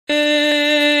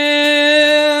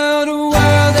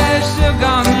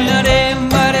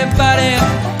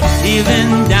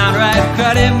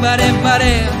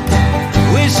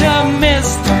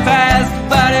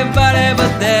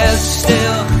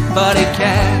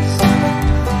cast.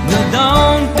 No,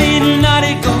 don't be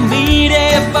naughty, go meet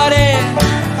a buddy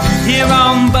here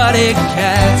on Buddy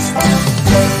Cast.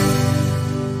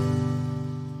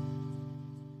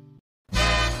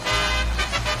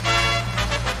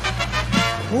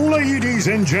 Ladies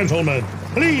and gentlemen,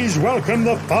 please welcome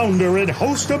the founder and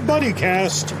host of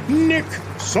BuddyCast, Nick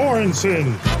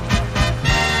Sorensen.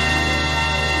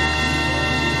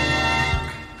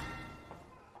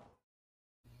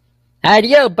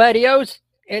 Howdy-yo, buddy-os.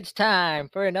 It's time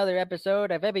for another episode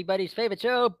of everybody's favorite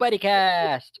show,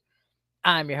 BuddyCast.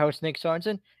 I'm your host, Nick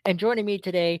Sorensen, and joining me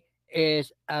today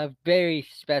is a very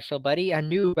special buddy, a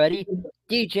new buddy,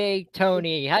 DJ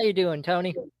Tony. How you doing,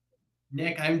 Tony?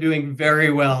 Nick, I'm doing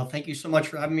very well. Thank you so much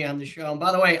for having me on the show. And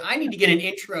by the way, I need to get an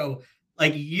intro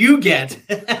like you get.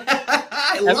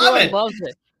 Everyone loves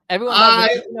it. Everyone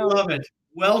loves it. I love it.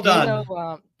 Well done.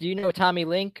 Do you know Tommy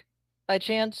Link by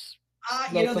chance?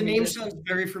 The name sounds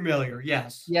very familiar.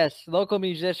 Yes. Yes, local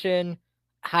musician,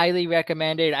 highly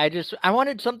recommended. I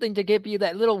wanted something to give you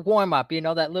that little warm up,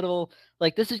 that little,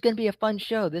 like, this is going to be a fun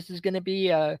show. This is going to be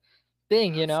a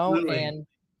thing, Absolutely. And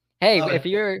hey,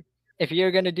 if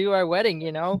you're going to do our wedding,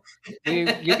 you got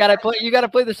to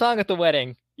play the song at the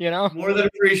wedding, More than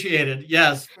appreciated.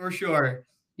 Yes, for sure.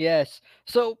 Yes.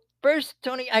 So first,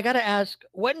 Tony, I got to ask,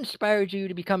 what inspired you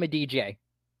to become a DJ?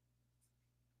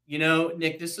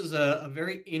 Nick, this is a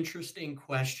very interesting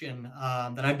question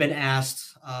that I've been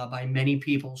asked by many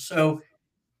people. So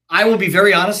I will be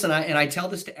very honest, and I tell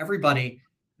this to everybody,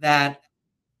 that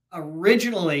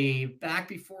originally, back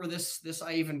before this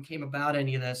I even came about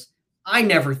any of this, I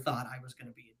never thought I was going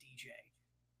to be a DJ,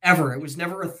 ever. It was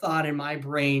never a thought in my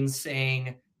brain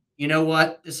saying, you know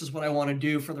what, this is what I want to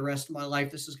do for the rest of my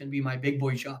life. This is going to be my big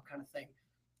boy job kind of thing.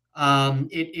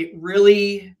 It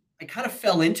really, I kind of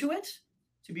fell into it,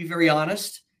 to be very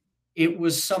honest. It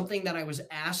was something that I was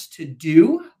asked to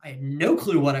do. I had no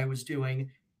clue what I was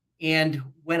doing. And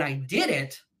when I did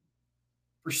it,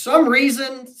 for some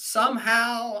reason,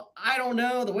 somehow, I don't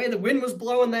know, the way the wind was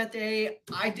blowing that day,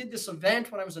 I did this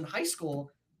event when I was in high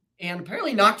school and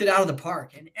apparently knocked it out of the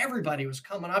park. And everybody was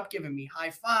coming up, giving me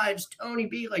high fives. Tony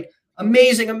B, like,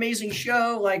 amazing, amazing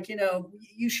show. Like,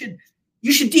 you should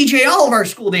DJ all of our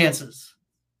school dances.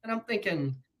 And I'm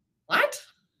thinking, what?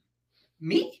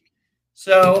 Me?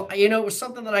 So, it was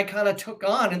something that I kind of took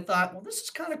on and thought, well, this is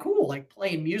kind of cool, like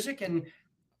playing music. And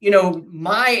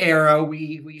my era,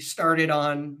 we started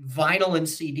on vinyl and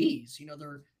CDs.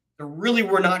 There really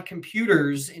were not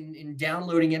computers in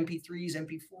downloading MP3s,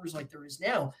 MP4s like there is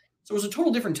now. So it was a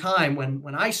total different time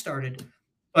when I started.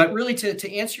 But really,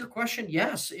 to answer your question,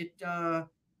 yes, I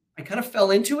kind of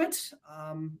fell into it.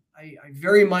 I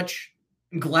very much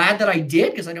am glad that I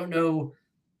did, because I don't know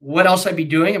what else I'd be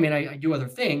doing. I mean, I do other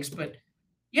things, but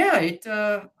yeah,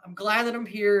 I'm glad that I'm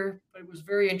here. But it was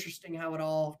very interesting how it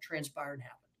all transpired and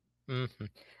happened. Mm-hmm.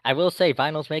 I will say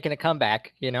vinyl's making a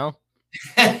comeback,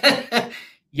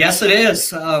 Yes, it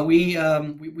is. We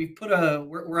put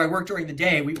where I work during the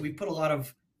day, we put a lot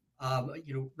of,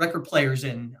 record players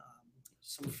in,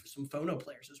 some phono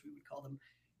players, as we would call them.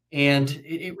 And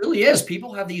it really is.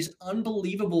 People have these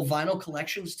unbelievable vinyl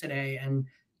collections today. And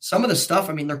some of the stuff,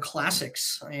 I mean, they're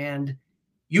classics. And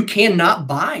you cannot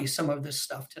buy some of this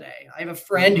stuff today. I have a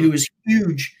friend who is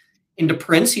huge into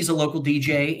Prince. He's a local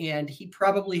DJ, and he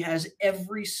probably has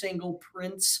every single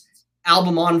Prince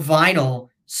album on vinyl,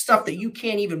 stuff that you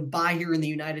can't even buy here in the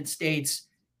United States.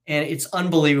 And it's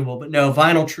unbelievable. But no,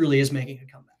 vinyl truly is making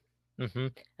a comeback. Mm-hmm.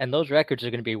 And those records are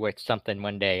going to be worth something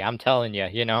one day. I'm telling you,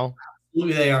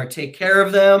 Absolutely they are. Take care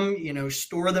of them,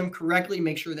 store them correctly,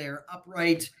 make sure they're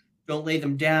upright. Don't lay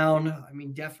them down. I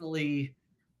mean, definitely.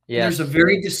 Yes. There's a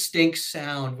very distinct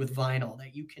sound with vinyl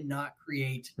that you cannot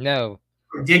create. No.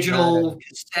 Digital,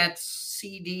 cassettes,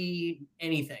 CD,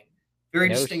 anything. Very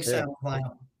distinct sound with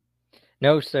vinyl.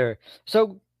 No, sir.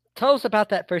 So tell us about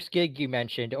that first gig you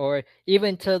mentioned, or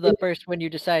even to the first when you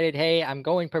decided, hey, I'm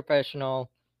going professional,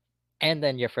 and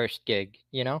then your first gig,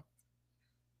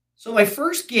 So my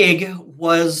first gig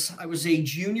was, I was a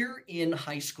junior in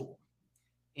high school.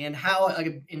 And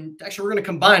actually, we're going to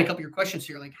combine a couple of your questions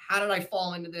here. Like, how did I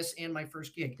fall into this and my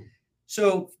first gig?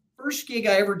 So first gig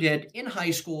I ever did in high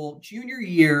school, junior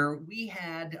year, we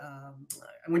had, I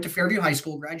went to Fairview High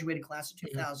School, graduated class of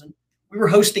 2000. We were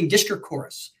hosting district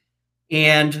chorus.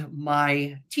 And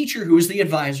my teacher, who was the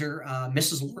advisor,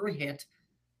 Mrs. Laura Hitt,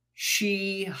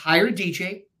 she hired a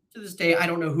DJ. To this day, I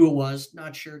don't know who it was,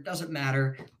 not sure, doesn't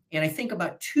matter. And I think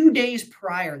about 2 days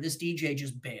prior, this DJ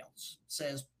just bails,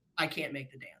 says, I can't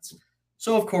make the dance.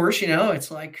 So, of course,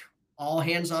 it's like all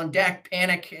hands on deck,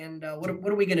 panic, and what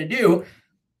are we going to do?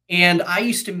 And I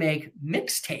used to make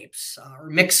mixtapes or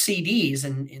mix CDs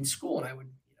in school, and I would,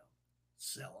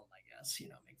 sell them, I guess,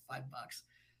 make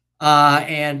 $5.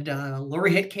 And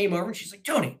Lori Hitt came over and she's like,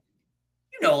 Tony,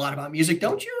 you know a lot about music,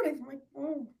 don't you? And I'm like,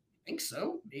 well, I think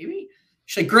so, maybe.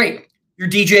 She's like, great, you're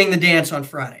DJing the dance on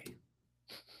Friday.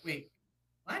 Wait,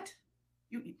 what?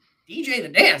 You DJ the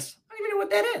dance? I don't even know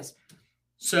what that is.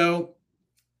 So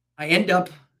I end up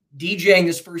DJing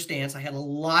this first dance. I had a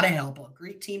lot of help, a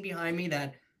great team behind me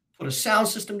that put a sound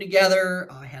system together.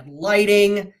 I had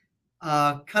lighting,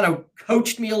 kind of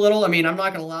coached me a little. I mean, I'm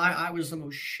not going to lie. I was the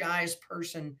most shyest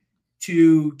person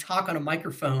to talk on a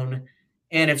microphone.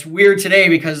 And it's weird today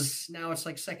because now it's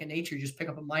like second nature. You just pick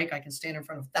up a mic. I can stand in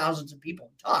front of thousands of people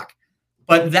and talk.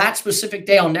 But that specific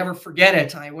day, I'll never forget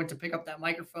it. I went to pick up that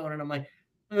microphone and I'm like,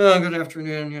 oh, good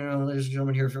afternoon, ladies and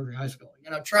gentlemen here from your high school,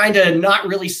 trying to not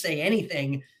really say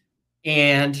anything.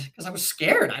 And because I was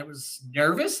scared, I was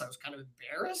nervous, I was kind of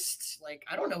embarrassed. Like,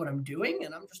 I don't know what I'm doing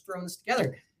and I'm just throwing this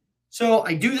together. So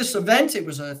I do this event. It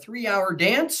was a 3-hour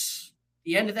dance. At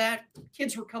the end of that,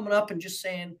 kids were coming up and just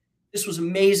saying, this was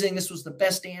amazing. This was the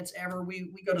best dance ever.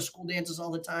 We go to school dances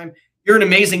all the time. You're an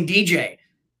amazing DJ.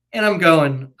 And I'm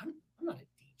going, I'm not a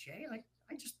DJ. Like,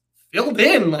 I just filled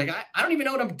in. Like, I don't even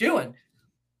know what I'm doing.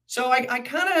 So I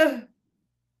kind of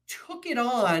took it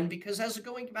on because as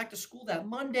going back to school that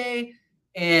Monday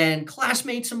and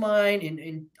classmates of mine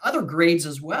and other grades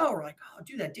as well were like, oh,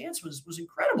 dude, that dance was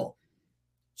incredible.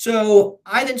 So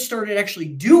I then started actually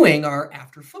doing our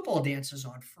after football dances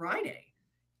on Friday.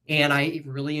 And I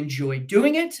really enjoyed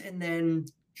doing it. And then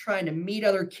trying to meet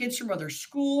other kids from other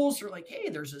schools. They're like, hey,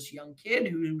 there's this young kid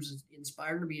who's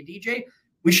inspired to be a DJ.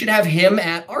 We should have him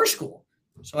at our school.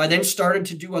 So I then started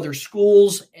to do other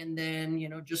schools and then,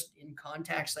 just in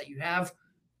contacts that you have,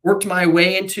 worked my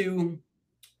way into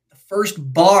the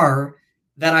first bar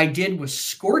that I did was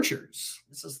Scorchers.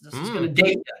 This is going to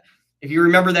date you, if you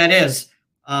remember that is.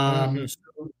 So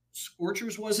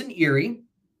Scorchers was in Erie.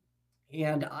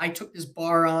 And I took this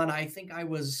bar on, I think I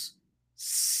was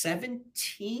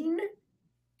 17,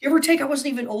 give or take. I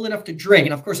wasn't even old enough to drink.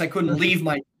 And of course, I couldn't leave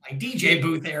my DJ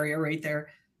booth area right there.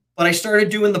 But I started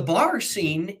doing the bar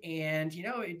scene. And,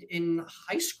 in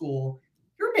high school,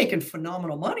 you're making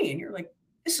phenomenal money. And you're like,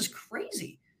 this is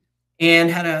crazy.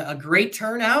 And had a great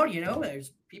turnout.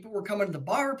 There's people were coming to the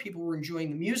bar. People were enjoying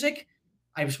the music.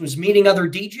 I was meeting other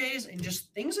DJs and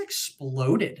just things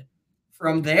exploded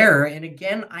from there. And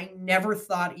again, I never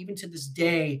thought, even to this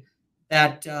day,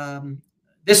 that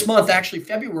this month, actually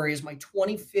February, is my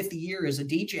 25th year as a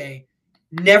DJ.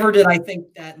 Never did I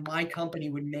think that my company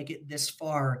would make it this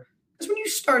far. Because when you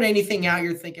start anything out,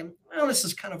 you're thinking, well, this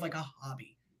is kind of like a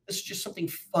hobby. This is just something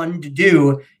fun to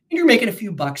do. And you're making a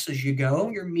few bucks as you go.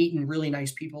 You're meeting really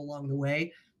nice people along the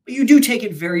way. But you do take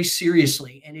it very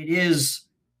seriously. And it is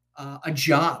a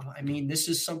job. I mean, this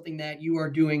is something that you are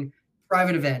doing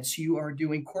private events, you are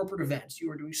doing corporate events, you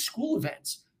are doing school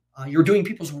events, you're doing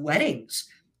people's weddings.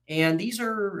 And these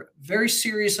are very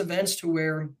serious events to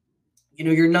where,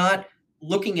 you're not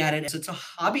looking at it as it's a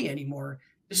hobby anymore.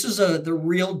 This is the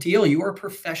real deal. You are a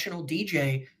professional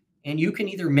DJ and you can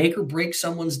either make or break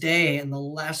someone's day. And the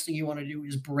last thing you want to do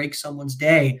is break someone's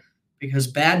day, because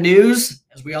bad news,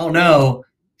 as we all know,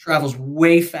 travels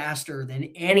way faster than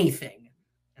anything.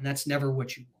 And that's never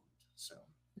what you want.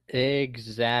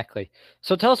 Exactly.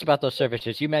 So tell us about those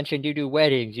services. You mentioned you do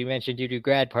weddings. You mentioned you do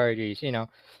grad parties,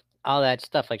 all that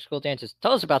stuff like school dances.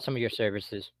 Tell us about some of your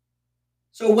services.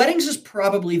 So weddings is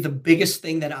probably the biggest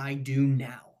thing that I do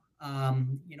now.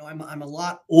 I'm a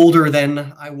lot older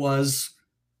than I was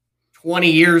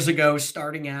 20 years ago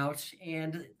starting out.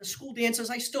 And the school dances,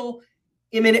 I still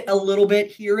am in it a little bit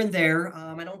here and there.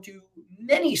 I don't do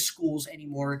many schools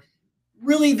anymore.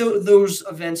 Really, those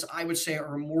events, I would say,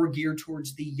 are more geared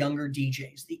towards the younger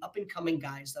DJs, the up-and-coming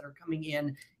guys that are coming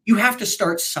in. You have to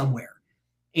start somewhere.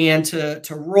 And to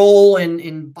roll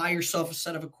and buy yourself a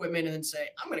set of equipment and then say,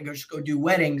 I'm going to just go do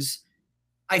weddings,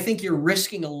 I think you're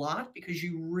risking a lot, because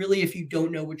you really, if you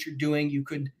don't know what you're doing, you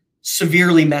could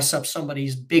severely mess up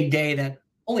somebody's big day that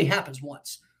only happens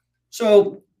once.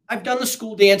 So I've done the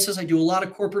school dances. I do a lot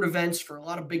of corporate events for a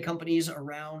lot of big companies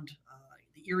around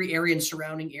the Erie area and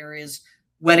surrounding areas,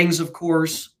 weddings, of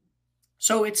course.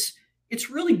 So it's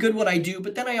really good what I do.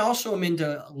 But then I also am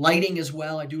into lighting as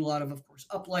well. I do a lot of course,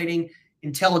 uplighting,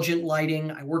 intelligent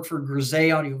lighting. I work for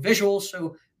Grisey Audiovisual.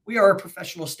 So we are a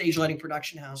professional stage lighting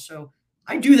production house. So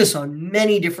I do this on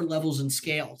many different levels and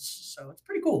scales. So it's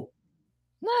pretty cool.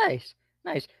 Nice.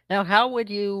 Now, how would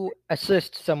you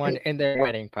assist someone in their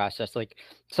wedding process? Like,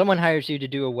 someone hires you to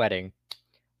do a wedding.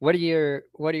 What are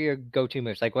your go-to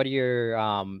moves? Like, what are your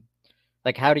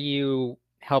how do you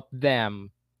help them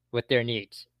with their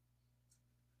needs?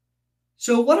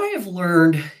 So what I have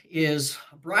learned is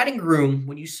a bride and groom,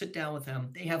 when you sit down with them,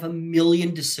 they have a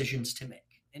million decisions to make.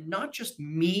 And not just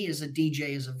me as a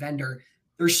DJ, as a vendor,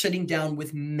 they're sitting down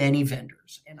with many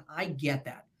vendors. And I get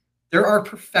that. There are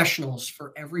professionals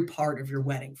for every part of your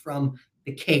wedding, from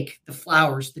the cake, the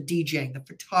flowers, the DJing, the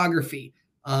photography,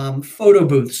 photo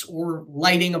booths, or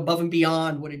lighting above and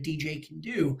beyond what a DJ can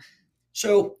do.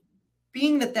 So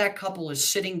being that that couple is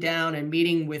sitting down and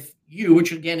meeting with you,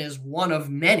 which again is one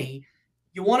of many,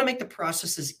 you want to make the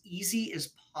process as easy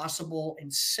as possible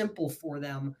and simple for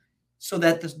them, so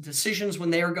that the decisions when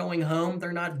they are going home,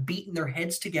 they're not beating their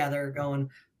heads together going,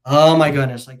 oh my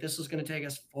goodness, like this is going to take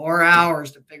us 4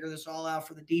 hours to figure this all out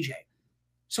for the DJ.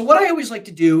 So what I always like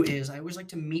to do is I always like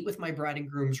to meet with my bride and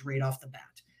grooms right off the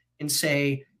bat and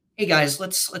say, hey guys,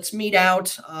 let's meet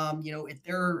out, at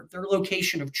their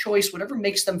location of choice, whatever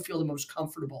makes them feel the most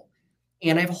comfortable.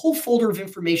 And I have a whole folder of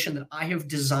information that I have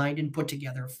designed and put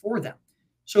together for them.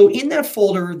 So in that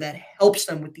folder that helps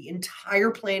them with the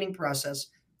entire planning process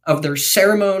of their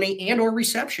ceremony and or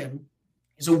reception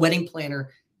is a wedding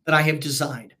planner that I have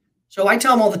designed. So I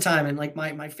tell them all the time, and like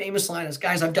my famous line is,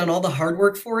 guys, I've done all the hard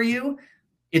work for you.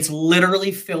 It's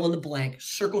literally fill in the blank,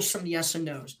 circle some yes and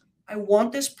no's. I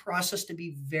want this process to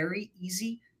be very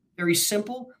easy, very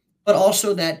simple, but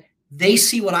also that they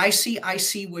see what I see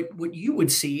what you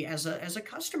would see as a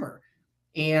customer.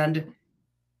 And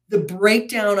the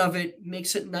breakdown of it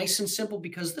makes it nice and simple,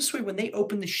 because this way, when they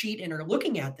open the sheet and are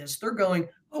looking at this, they're going,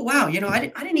 oh, wow, I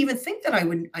didn't even think that I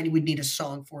would need a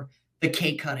song for the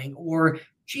cake cutting, or,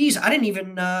 geez, I didn't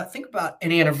even think about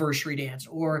an anniversary dance,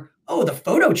 or, oh, the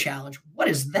photo challenge. What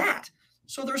is that?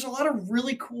 So there's a lot of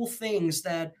really cool things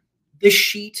that this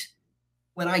sheet,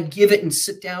 when I give it and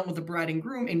sit down with the bride and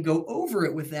groom and go over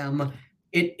it with them,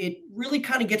 it really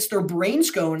kind of gets their brains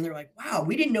going. They're like, wow,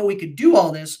 we didn't know we could do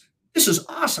all this. This is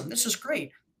awesome. This is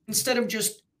great. Instead of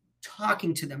just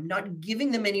talking to them, not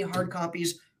giving them any hard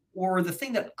copies. Or the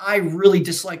thing that I really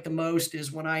dislike the most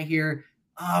is when I hear,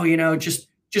 oh, just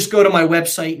go to my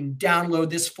website and download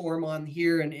this form on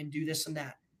here and do this and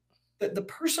that. The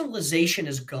personalization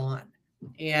is gone.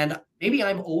 And maybe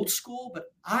I'm old school, but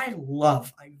I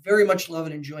very much love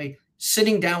and enjoy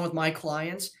sitting down with my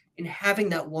clients and having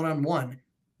that one-on-one.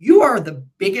 You are the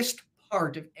biggest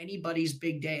part of anybody's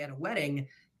big day at a wedding.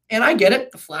 And I get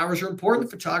it. The flowers are important.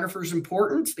 The photographer is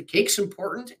important. The cake's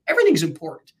important. Everything's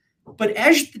important. But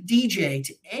as the DJ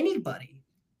to anybody,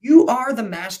 you are the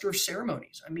master of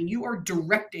ceremonies. I mean, you are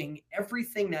directing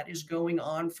everything that is going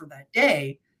on for that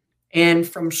day. And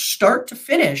from start to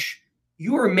finish,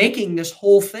 you are making this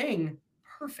whole thing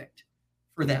perfect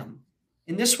for them.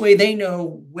 In this way, they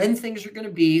know when things are going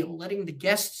to be, letting the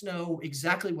guests know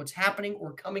exactly what's happening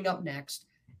or coming up next,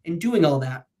 and doing all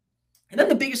that. And then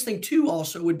the biggest thing too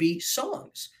also would be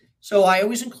songs. So I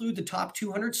always include the top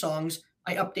 200 songs.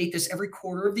 I update this every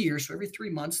quarter of the year. So every 3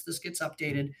 months, this gets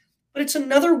updated. But it's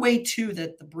another way too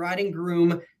that the bride and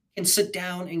groom can sit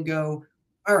down and go,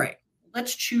 all right,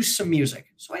 let's choose some music.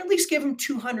 So I at least give them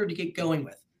 200 to get going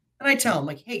with. And I tell them,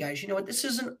 like, hey guys, you know what? This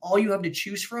isn't all you have to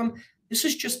choose from. This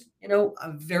is just,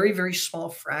 a very, very small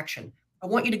fraction. I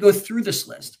want you to go through this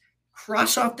list.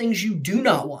 Cross off things you do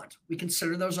not want. We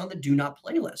consider those on the do not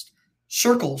playlist.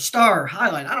 Circle, star,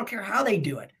 highlight. I don't care how they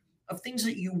do it. Of things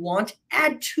that you want,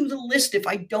 add to the list if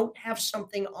I don't have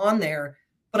something on there,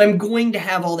 but I'm going to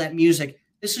have all that music.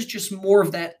 This is just more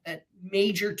of that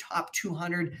major top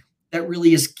 200 that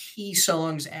really is key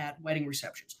songs at wedding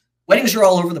receptions. Weddings are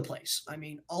all over the place. I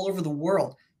mean, all over the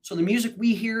world. So the music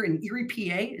we hear in Erie,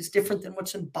 PA is different than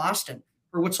what's in Boston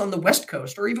or what's on the West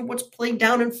Coast or even what's played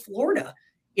down in Florida.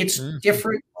 It's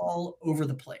different all over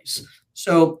the place.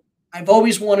 So I've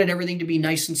always wanted everything to be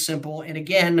nice and simple. And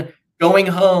again, going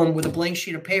home with a blank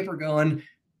sheet of paper going,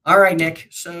 all right, Nick,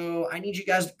 so I need you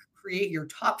guys to create your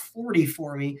top 40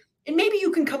 for me. And maybe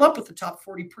you can come up with the top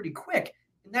 40 pretty quick.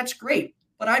 And that's great.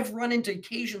 But I've run into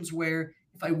occasions where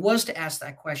if I was to ask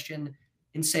that question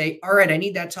and say, all right, I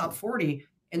need that top 40.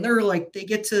 And they're like, they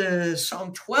get to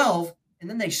song 12 and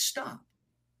then they stop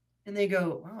and they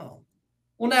go, oh,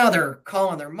 well, now they're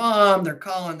calling their mom, they're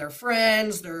calling their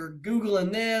friends, they're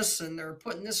Googling this and they're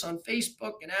putting this on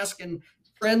Facebook and asking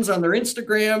friends on their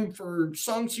Instagram for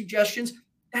song suggestions.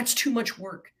 That's too much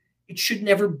work. It should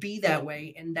never be that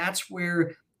way. And that's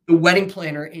where the wedding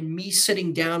planner and me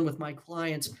sitting down with my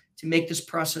clients to make this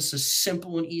process as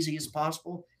simple and easy as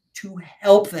possible to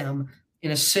help them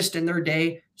and assist in their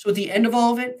day. So at the end of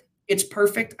all of it, it's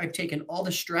perfect. I've taken all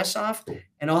the stress off,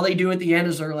 and all they do at the end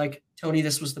is they're like, Tony,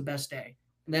 this was the best day.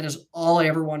 And that is all I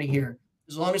ever want to hear.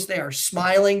 As long as they are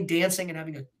smiling, dancing, and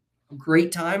having a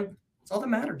great time, that's all that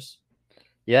matters.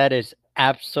 That is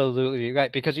absolutely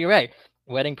right, because you're right.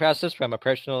 Wedding process from a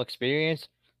personal experience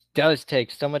does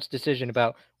take so much decision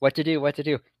about what to do, what to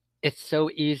do. It's so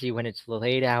easy when it's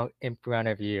laid out in front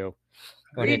of you,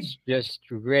 when Agreed. it's just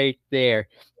right there.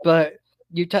 But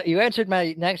you answered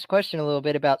my next question a little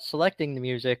bit about selecting the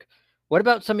music. What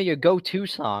about some of your go-to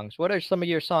songs? What are some of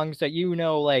your songs that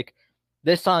like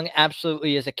this song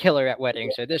absolutely is a killer at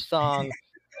weddings, or this song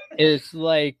is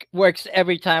like works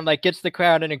every time, like gets the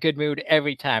crowd in a good mood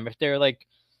every time. If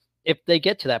they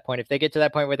get to that point, if they get to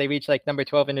that point where they reach like number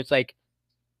 12 and it's like,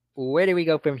 where do we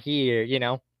go from here?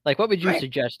 Like what would you Right.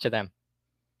 suggest to them?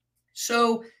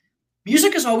 So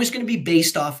music is always going to be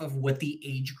based off of what the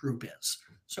age group is.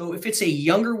 So if it's a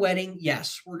younger wedding,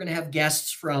 yes, we're going to have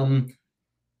guests from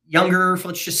younger,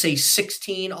 let's just say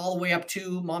 16, all the way up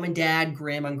to mom and dad,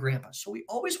 grandma and grandpa. So we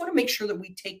always want to make sure that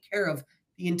we take care of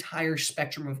the entire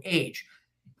spectrum of age.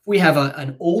 If we have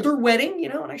an older wedding,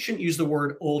 and I shouldn't use the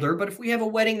word older, but if we have a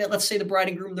wedding that, let's say the bride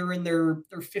and groom, they're in their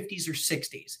 50s or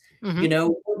 60s,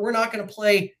 Mm-hmm. we're not going to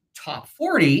play top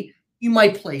 40. You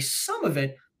might play some of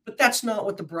it, but that's not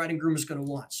what the bride and groom is going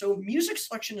to want. So music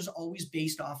selection is always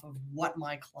based off of what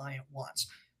my client wants.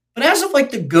 But as of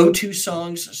like the go-to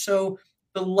songs, so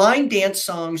the line dance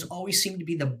songs always seem to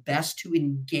be the best to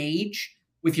engage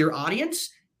with your audience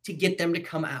to get them to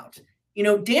come out.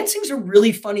 Dancing's a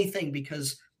really funny thing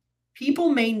because people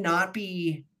may not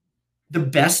be the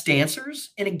best dancers.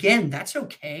 And again, that's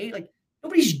okay. Like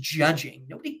nobody's judging.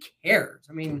 Nobody cares.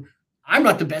 I mean, I'm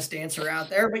not the best dancer out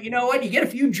there, but you know what? You get a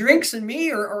few drinks in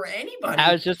me or anybody.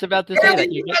 I was just about to say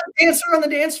that You got a dancer on the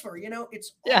dance floor.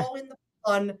 It's Yeah. all in the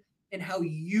fun and how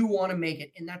you want to make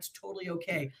it. And that's totally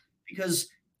okay. Because,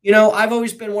 I've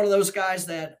always been one of those guys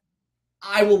that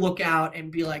I will look out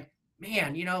and be like,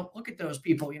 man, look at those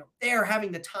people. They're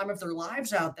having the time of their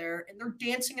lives out there and they're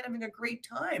dancing and having a great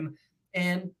time.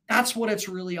 And that's what it's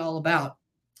really all about.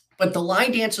 But the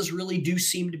line dances really do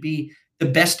seem to be the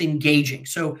best engaging.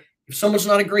 So if someone's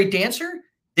not a great dancer,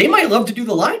 they might love to do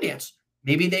the line dance.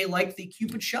 Maybe they like the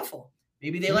Cupid shuffle.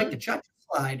 Maybe they like the cha-cha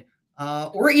slide,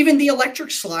 or even the electric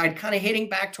slide, kind of hitting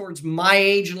back towards my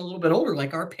age and a little bit older,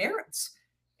 like our parents.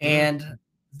 And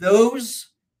those,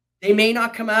 they may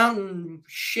not come out and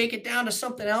shake it down to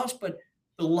something else, but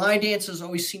the line dances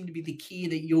always seem to be the key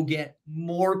that you'll get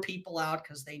more people out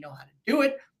because they know how to do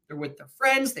it. They're with their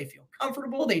friends. They feel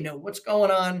comfortable. They know what's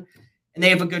going on and they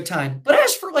have a good time. But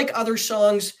as for like other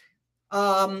songs,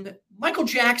 Michael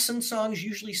Jackson songs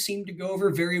usually seem to go over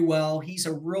very well. He's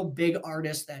a real big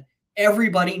artist that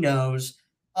everybody knows.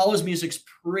 All his music's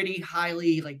pretty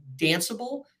highly like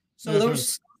danceable. So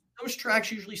those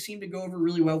tracks usually seem to go over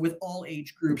really well with all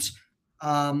age groups.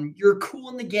 Your Kool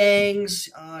and the Gangs,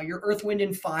 your Earth, Wind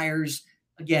and Fires,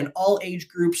 again, all age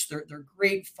groups. They're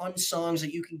great, fun songs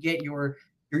that you can get your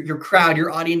crowd,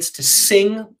 your audience to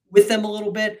sing with them a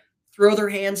little bit, throw their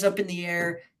hands up in the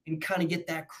air and kind of get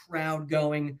that crowd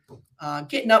going,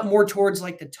 getting up more towards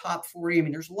like the top 40. I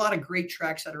mean, there's a lot of great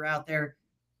tracks that are out there.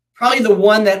 Probably the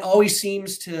one that always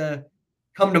seems to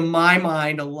come to my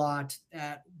mind a lot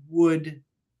that would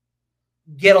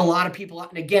get a lot of people out,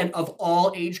 and again, of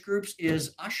all age groups,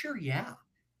 is Usher. Yeah.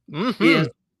 Is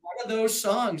one of those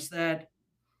songs that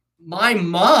my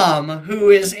mom,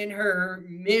 who is in her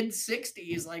mid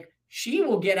 60s, like she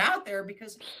will get out there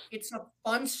because it's a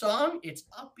fun song. It's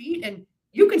upbeat and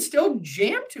you can still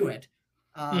jam to it.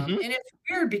 And it's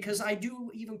weird because I do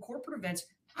even corporate events.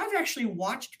 I've actually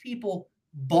watched people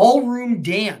ballroom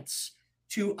dance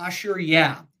to Usher.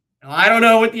 Yeah. Now, I don't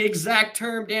know what the exact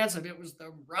term dance, if it was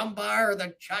the rumba or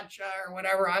the cha-cha or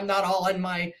whatever. I'm not all in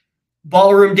my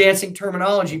ballroom dancing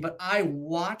terminology, but I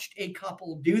watched a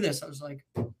couple do this. I was like,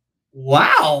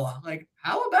 wow, like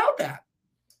how about that?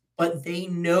 But they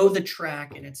know the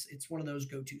track and it's one of those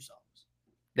go-to songs.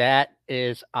 That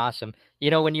is awesome.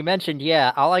 When you mentioned,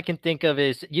 all I can think of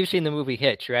is, you've seen the movie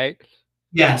Hitch, right?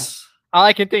 Yes. All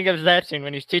I can think of is that scene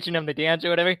when he's teaching them to dance or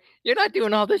whatever. You're not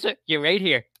doing all this. You're right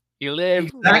here. You live.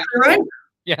 Exactly right.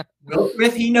 Yeah. Will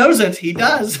Smith, he knows it. He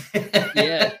does.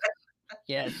 Yeah.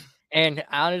 Yes. And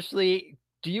honestly,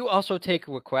 do you also take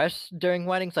requests during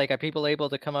weddings? Like, are people able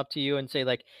to come up to you and say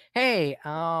like, hey,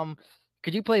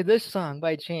 could you play this song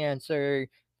by chance? Or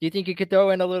do you think you could throw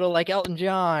in a little like Elton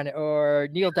John or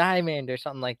Neil Diamond or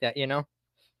something like that,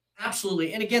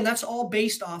 Absolutely. And again, that's all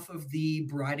based off of the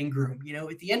bride and groom.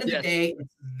 At the end of the day,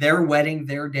 it's their wedding,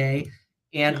 their day.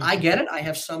 And I get it. I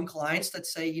have some clients that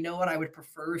say, you know what, I would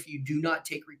prefer if you do not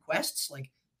take requests. Like,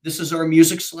 this is our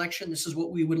music selection. This is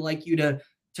what we would like you to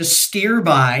steer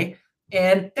by.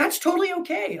 And that's totally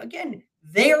okay. Again,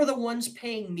 they are the ones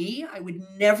paying me. I would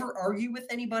never argue with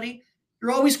anybody.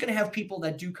 you're always going to have people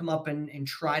that do come up and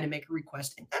try to make a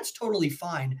request, and that's totally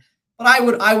fine. But I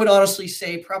would honestly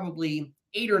say probably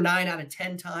 8 or 9 out of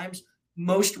 10 times,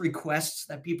 most requests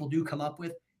that people do come up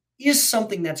with is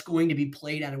something that's going to be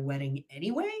played at a wedding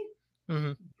anyway.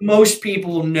 Hmm. Most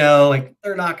people know, like,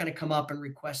 they're not going to come up and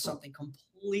request something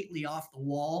completely off the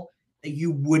wall that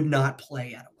you would not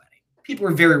play at a wedding. People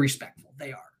are very respectful.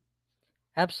 They are.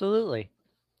 Absolutely.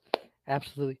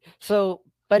 Absolutely. So,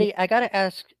 buddy, I got to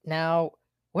ask now,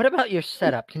 what about your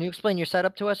setup? Can you explain your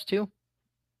setup to us too?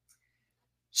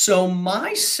 So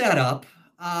my setup,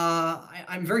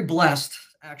 I'm very blessed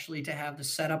actually to have the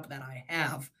setup that I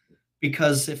have,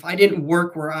 because if I didn't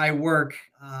work where I work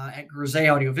at Grisey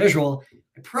Audiovisual,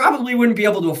 I probably wouldn't be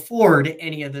able to afford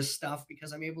any of this stuff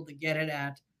because I'm able to get it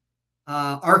at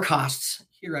our costs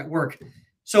here at work.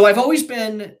 So I've always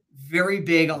been very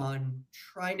big on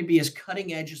trying to be as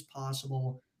cutting edge as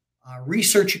possible,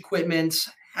 research equipment,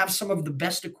 have some of the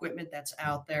best equipment that's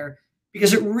out there,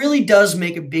 because it really does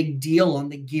make a big deal on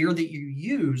the gear that you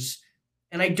use.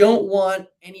 And I don't want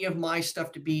any of my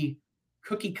stuff to be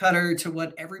cookie cutter to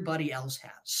what everybody else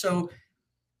has. So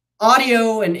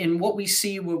audio and what we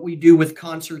see, what we do with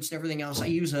concerts and everything else, I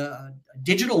use a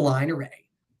digital line array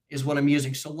is what I'm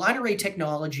using. So line array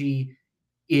technology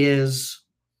is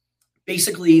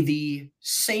basically the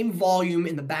same volume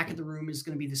in the back of the room is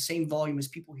going to be the same volume as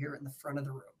people hear in the front of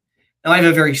the room. Now I have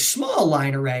a very small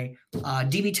line array.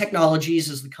 DB Technologies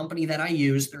is the company that I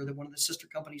use. They're one of the sister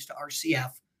companies to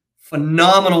RCF.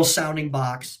 Phenomenal sounding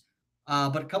box.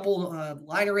 But a couple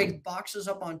line array boxes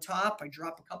up on top. I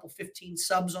drop a couple 15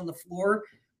 subs on the floor,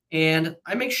 and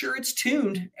I make sure it's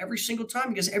tuned every single time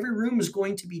because every room is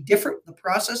going to be different, the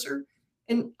processor.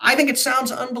 And I think it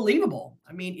sounds unbelievable.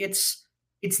 I mean, it's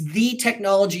the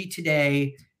technology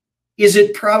today. Is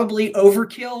it probably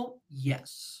overkill?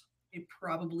 Yes, it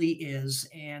probably is.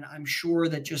 And I'm sure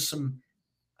that just some,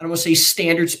 I don't want to say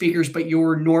standard speakers, but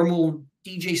your normal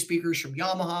DJ speakers from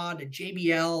Yamaha to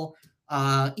JBL,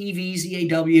 EVs,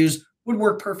 EAWs would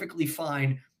work perfectly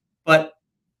fine. But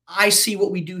I see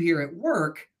what we do here at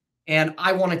work, and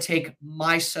I want to take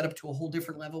my setup to a whole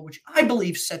different level, which I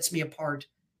believe sets me apart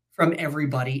from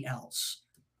everybody else.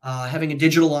 Having a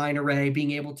digital line array,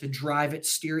 being able to drive it,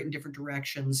 steer it in different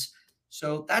directions.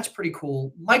 So that's pretty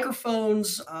cool.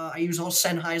 Microphones, I use all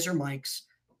Sennheiser mics.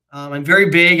 I'm very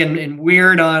big and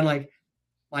weird on like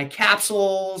my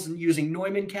capsules and using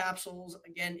Neumann capsules.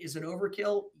 Again, is it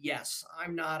overkill? Yes.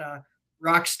 I'm not a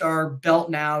rock star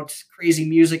belting out crazy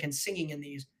music and singing in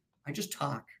these. I just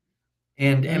talk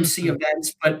and MC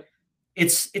events, but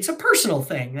it's a personal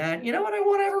thing that, you know what, I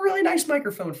want to have a really nice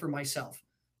microphone for myself.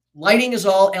 Lighting is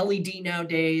all LED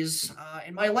nowadays,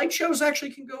 and my light shows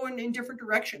actually can go in different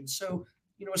directions. So,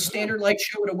 you know, a standard light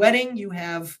show at a wedding, you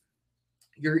have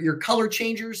your color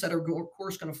changers that are, of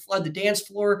course, going to flood the dance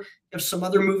floor. You have some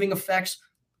other moving effects.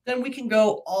 Then we can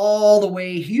go all the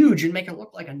way huge and make it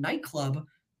look like a nightclub.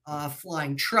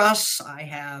 Flying truss. I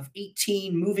have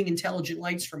 18 moving intelligent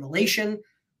lights from Elation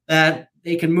that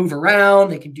they can move around.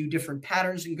 They can do different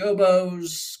patterns and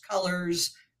gobos,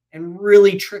 colors, and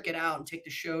really trick it out and take the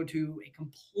show to a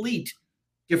complete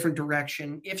different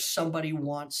direction if somebody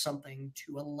wants something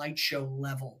to a light show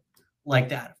level like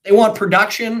that. If they want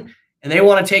production and they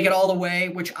want to take it all the way,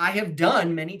 which I have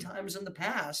done many times in the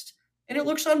past, and it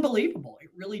looks unbelievable. It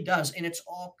really does. And it's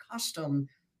all custom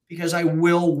because I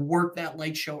will work that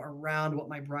light show around what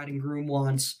my bride and groom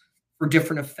wants for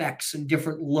different effects and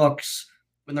different looks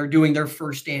when they're doing their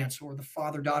first dance or the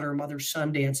father, daughter, mother,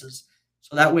 son dances.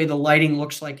 So that way the lighting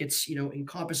looks like it's, you know,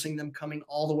 encompassing them coming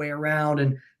all the way around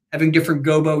and having different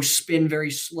gobos spin very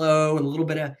slow and a little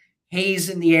bit of haze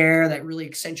in the air that really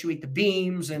accentuate the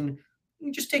beams, and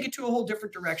you just take it to a whole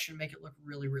different direction, make it look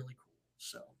really, really cool.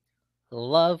 So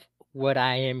Love what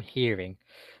I am hearing.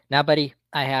 Now, buddy,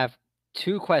 I have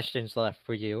 2 questions left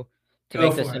for you to Go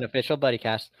make this for an it. official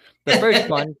BuddyCast. The first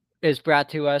one is brought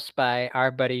to us by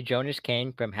our buddy Jonas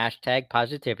Kane from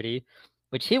 #Positivity,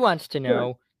 which he wants to Sure.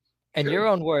 know, in your Sure.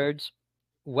 own words,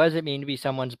 what does it mean to be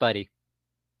someone's buddy?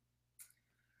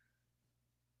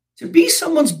 To be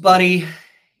someone's buddy,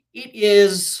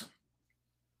 it's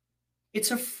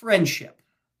a friendship.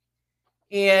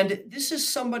 And this is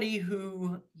somebody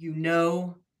who you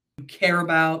know, you care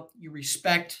about, you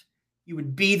respect, you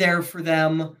would be there for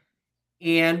them,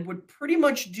 and would pretty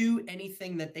much do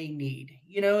anything that they need.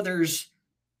 You know, there's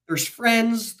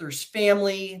friends, there's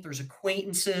family, there's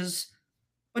acquaintances,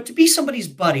 but to be somebody's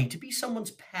buddy, to be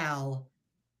someone's pal,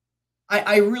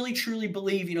 I really truly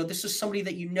believe, you know, this is somebody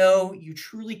that you know, you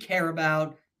truly care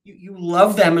about, you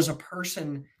love them as a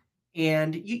person,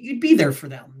 and you'd be there for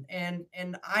them. And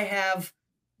I have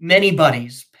many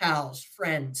buddies, pals,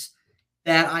 friends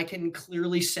that I can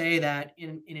clearly say that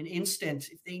in an instant,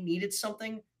 if they needed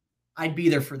something, I'd be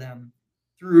there for them.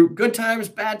 Through good times,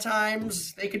 bad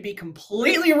times, they could be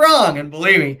completely wrong. And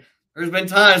believe me, there's been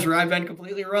times where I've been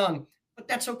completely wrong, but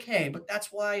that's okay. But that's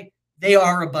why they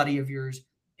are a buddy of yours,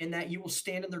 and that you will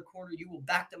stand in their corner. You will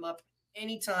back them up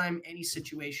anytime, any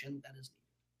situation that is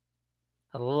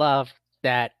needed. I love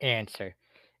that answer.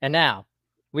 And now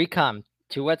we come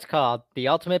to what's called the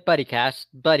Ultimate Buddy Cast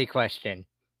Buddy Question.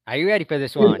 Are you ready for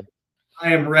this one?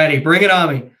 I am ready. Bring it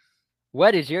on me.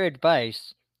 What is your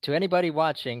advice to anybody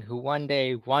watching who one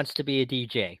day wants to be a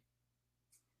DJ?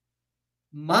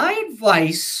 My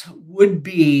advice would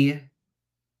be,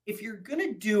 if you're going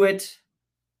to do it,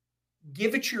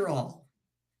 give it your all.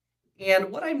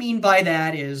 And what I mean by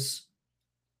that is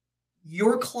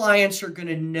your clients are going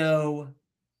to know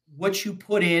what you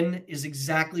put in is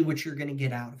exactly what you're going to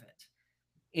get out of it.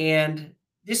 And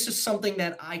this is something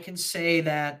that I can say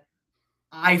that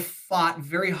I fought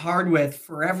very hard with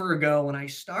forever ago when I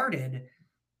started.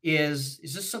 Is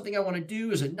this something I want to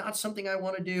do? Is it not something I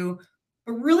want to do?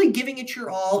 But really giving it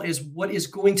your all is what is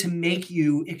going to make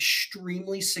you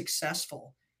extremely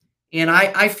successful. And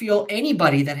I feel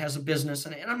anybody that has a business,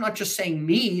 and I'm not just saying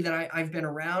me, that I've been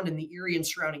around in the Erie and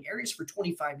surrounding areas for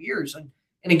 25 years. And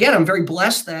again, I'm very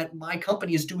blessed that my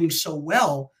company is doing so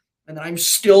well and that I'm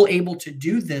still able to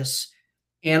do this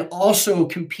and also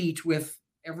compete with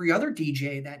every other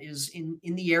DJ that is in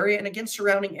the area and against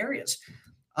surrounding areas.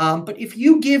 But if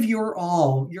you give your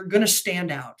all, you're going to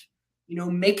stand out.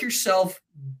 Make yourself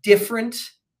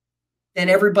different than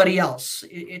everybody else.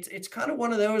 It's kind of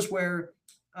one of those where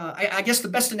I guess the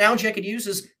best analogy I could use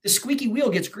is the squeaky wheel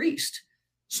gets greased.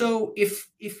 So if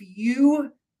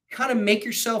you kind of make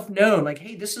yourself known, like,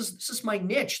 hey, this is my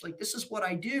niche, like this is what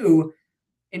I do,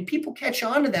 and people catch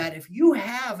on to that, if you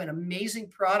have an amazing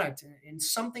product and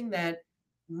something that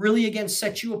really, again,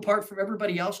 sets you apart from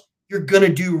everybody else, you're going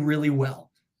to do really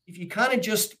well. If you kind of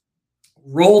just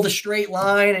roll the straight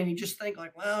line and you just think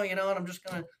like, well, you know what, I'm just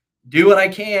going to do what I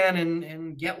can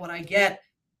and get what I get,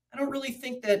 I don't really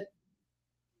think that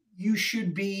you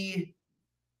should be,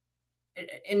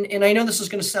 and I know this is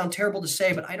going to sound terrible to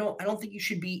say, but I don't think you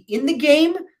should be in the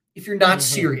game if you're not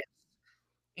serious.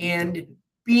 And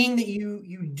being that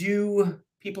you do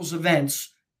people's events,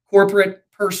 corporate,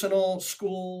 personal,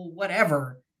 school,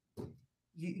 whatever,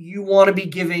 you want to be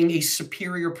giving a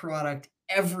superior product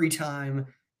every time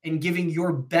and giving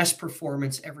your best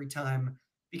performance every time,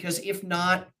 because if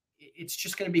not, it's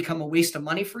just going to become a waste of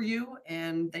money for you.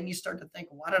 And then you start to think,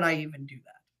 why did I even do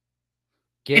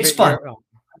that? It's fun.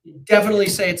 I definitely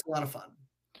say it's a lot of fun.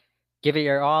 Give it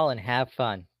your all and have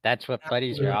fun. That's what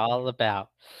buddies are all about.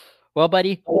 Well,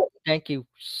 buddy, thank you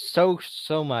so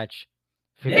much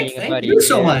for being a buddy. Thank you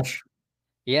so much.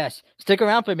 Yes. Stick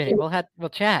around for a minute. We'll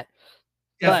chat.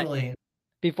 Definitely. But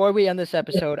before we end this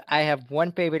episode, I have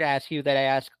one favor to ask you that I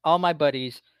ask all my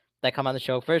buddies that come on the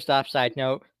show. First off, side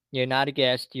note, you're not a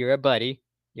guest. You're a buddy.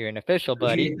 You're an official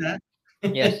buddy.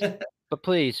 Yes. But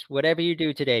please, whatever you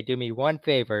do today, do me one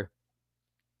favor.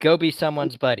 Go be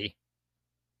someone's buddy.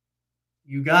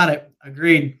 You got it.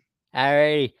 Agreed. All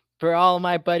righty. For all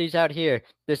my buddies out here,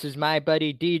 this is my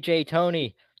buddy DJ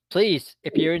Tony. Please,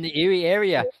 if you're in the Erie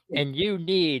area and you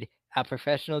need a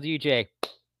professional DJ,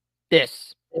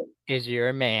 this is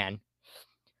your man.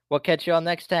 We'll catch you all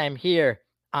next time here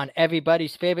on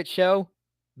everybody's favorite show,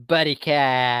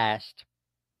 BuddyCast.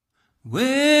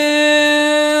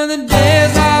 Well, the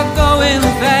days are going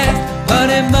fast,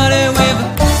 buddy, we've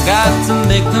got to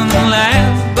make them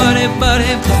last, buddy,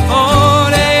 before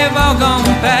they've all gone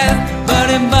past,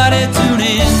 buddy, tune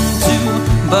in to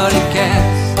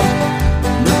BuddyCast.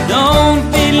 No,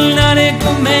 don't be naughty,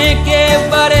 go make it,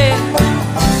 buddy,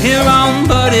 here on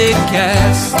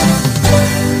BuddyCast.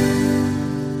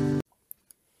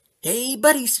 Hey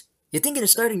buddies, you thinking of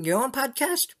starting your own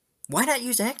podcast? Why not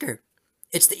use Anchor?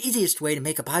 It's the easiest way to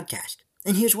make a podcast,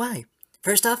 and here's why.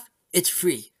 First off, it's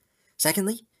free.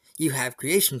 Secondly, you have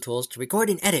creation tools to record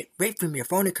and edit right from your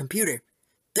phone or computer.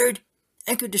 Third,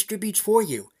 Anchor distributes for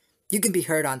you. You can be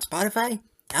heard on Spotify,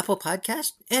 Apple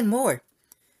Podcasts, and more.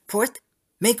 Fourth,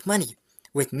 make money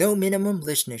with no minimum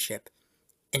listenership.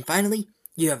 And finally,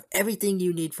 you have everything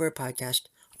you need for a podcast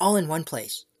all in one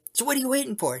place. So what are you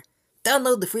waiting for?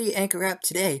 Download the free Anchor app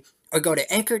today or go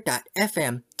to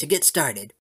anchor.fm to get started.